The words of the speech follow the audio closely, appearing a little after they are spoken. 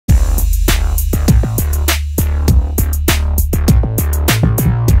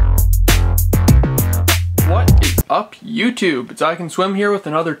up YouTube? It's I Can Swim here with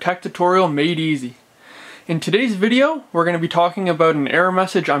another tech tutorial made easy. In today's video, we're going to be talking about an error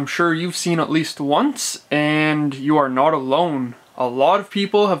message I'm sure you've seen at least once, and you are not alone. A lot of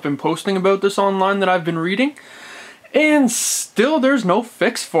people have been posting about this online that I've been reading, and still there's no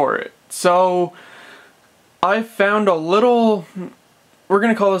fix for it. So I found a little, we're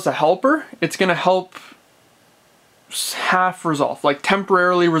going to call this a helper. It's going to help half resolve, like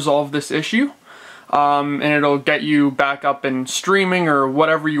temporarily resolve this issue. And it'll get you back up in streaming or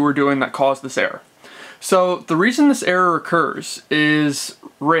whatever you were doing that caused this error. So the reason this error occurs is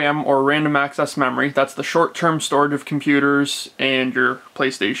RAM, or random access memory. That's the short-term storage of computers and your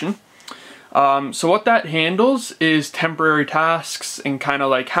PlayStation. So what that handles is temporary tasks and kind of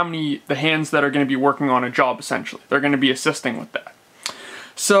like the hands that are going to be working on a job, essentially. They're going to be assisting with that.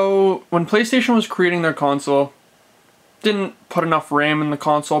 So when PlayStation was creating their console, didn't put enough RAM in the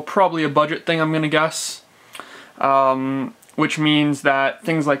console, probably a budget thing, I'm going to guess. Which means that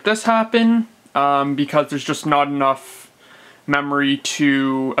things like this happen because there's just not enough memory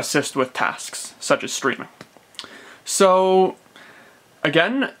to assist with tasks, such as streaming. So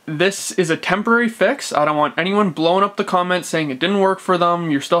again, this is a temporary fix. I don't want anyone blowing up the comments saying it didn't work for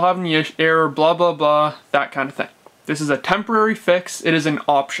them, you're still having the error, blah blah blah, that kind of thing. This is a temporary fix, it is an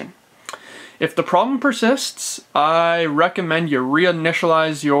option. If the problem persists, I recommend you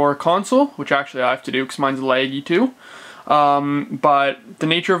reinitialize your console, which actually I have to do because mine's laggy too. But the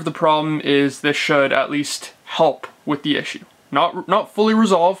nature of the problem is this should at least help with the issue. Not fully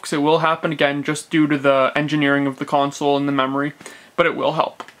resolve, because it will happen again just due to the engineering of the console and the memory, but it will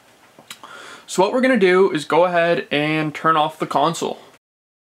help. So what we're going to do is go ahead and turn off the console.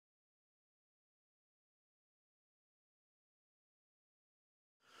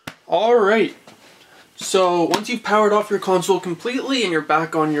 Alright, so once you've powered off your console completely and you're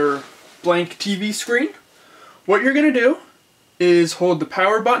back on your blank TV screen, what you're going to do is hold the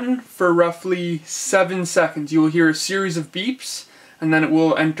power button for roughly 7 seconds. You will hear a series of beeps and then it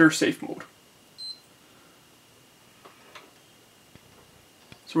will enter safe mode.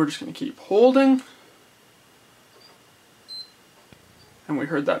 So we're just going to keep holding. And we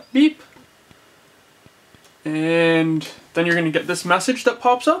heard that beep. And then you're going to get this message that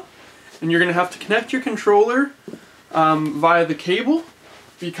pops up. And you're going to have to connect your controller via the cable,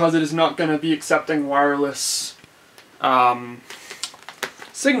 because it is not going to be accepting wireless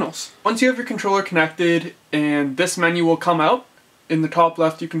signals. Once you have your controller connected and this menu will come out, in the top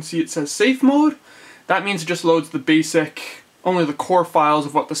left you can see it says safe mode. That means it just loads the basic, only the core files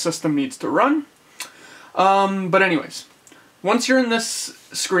of what the system needs to run. But anyways, once you're in this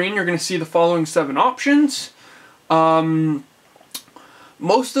screen, you're going to see the following 7 options.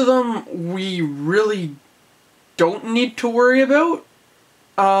 Most of them we really don't need to worry about.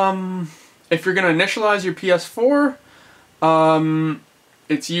 If you're going to initialize your PS4,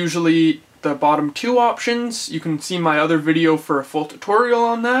 it's usually the bottom 2 options. You can see my other video for a full tutorial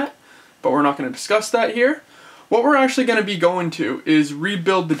on that, but we're not going to discuss that here. What we're actually going to be going to is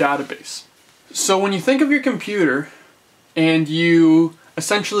rebuild the database. So when you think of your computer and you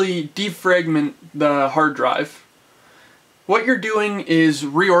essentially defragment the hard drive, what you're doing is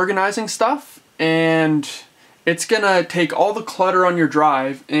reorganizing stuff, and it's gonna take all the clutter on your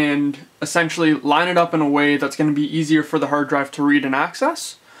drive and essentially line it up in a way that's gonna be easier for the hard drive to read and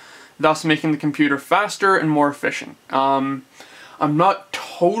access, thus making the computer faster and more efficient. I'm not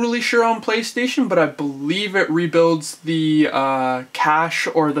totally sure on PlayStation, but I believe it rebuilds the cache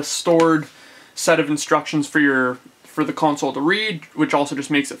or the stored set of instructions for the console to read, which also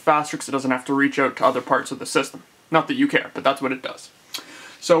just makes it faster because it doesn't have to reach out to other parts of the system. Not that you care, but that's what it does.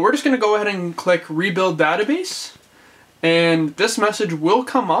 So we're just going to go ahead and click Rebuild Database, and this message will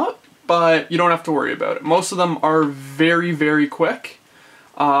come up, but you don't have to worry about it. Most of them are very, very quick.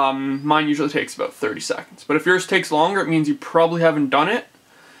 Mine usually takes about 30 seconds, but if yours takes longer, it means you probably haven't done it,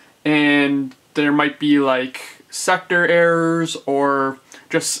 and there might be like sector errors or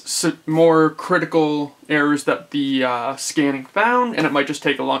just more critical errors that the scanning found, and it might just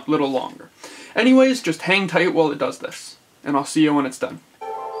take a little longer. Anyways, just hang tight while it does this, and I'll see you when it's done.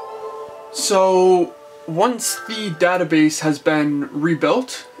 So once the database has been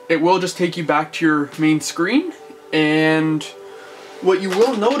rebuilt, it will just take you back to your main screen, and what you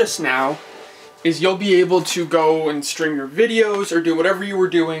will notice now is you'll be able to go and stream your videos or do whatever you were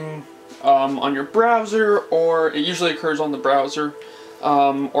doing on your browser, or it usually occurs on the browser,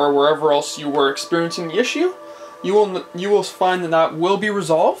 or wherever else you were experiencing the issue. You will find that will be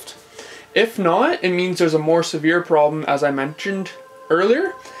resolved. If not, it means there's a more severe problem, as I mentioned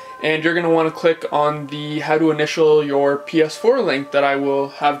earlier, and you're going to want to click on the how to initial your PS4 link that I will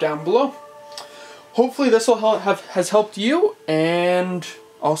have down below. hopefully this will has helped you, and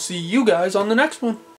I'll see you guys on the next one.